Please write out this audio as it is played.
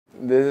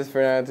This is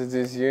Fernando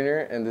Tatis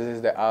Jr. and this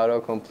is the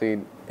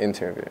Autocomplete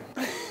Interview.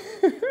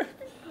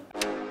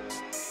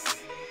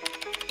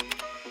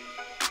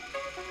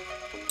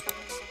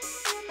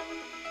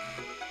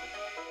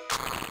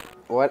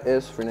 What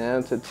is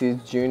Fernando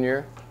Tatis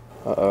Jr.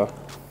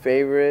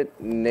 favorite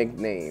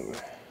nickname?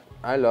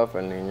 I love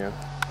El Niño.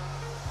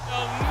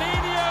 El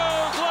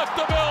Niño's left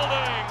the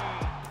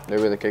building. They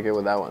really kick it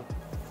with that one.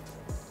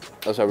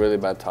 That's a really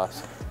bad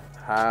toss.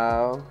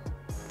 How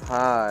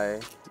high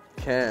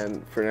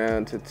can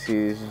Fernando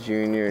Tatis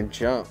Jr.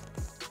 jump?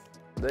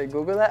 Did I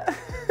Google that?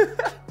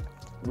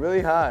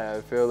 Really high. I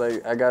feel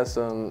like I got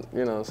some,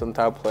 some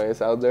top players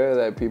out there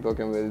that people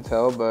can really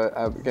tell, but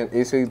I can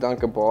easily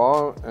dunk a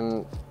ball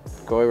and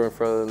go even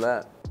further than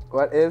that.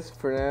 What is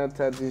Fernando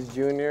Tatis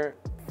Jr.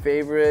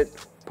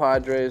 favorite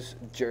Padres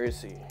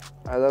jersey?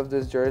 I love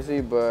this jersey,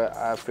 but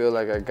I feel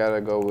like I gotta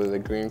go with the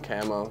green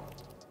camo.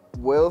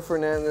 Will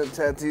Fernando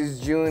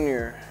Tatis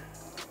Jr.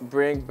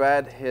 bring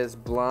back his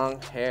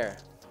blonde hair?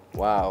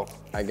 Wow,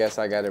 I guess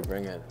I gotta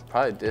bring it.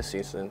 Probably this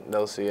season,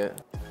 they'll see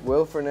it.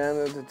 Will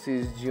Fernando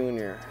Tatis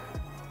Jr.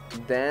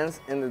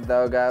 dance in the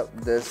dugout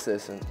this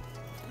season?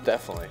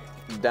 Definitely.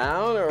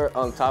 Down or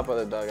on top of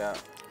the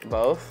dugout?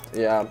 Both?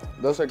 Yeah,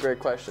 those are great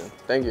questions.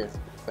 Thank you.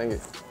 Thank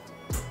you.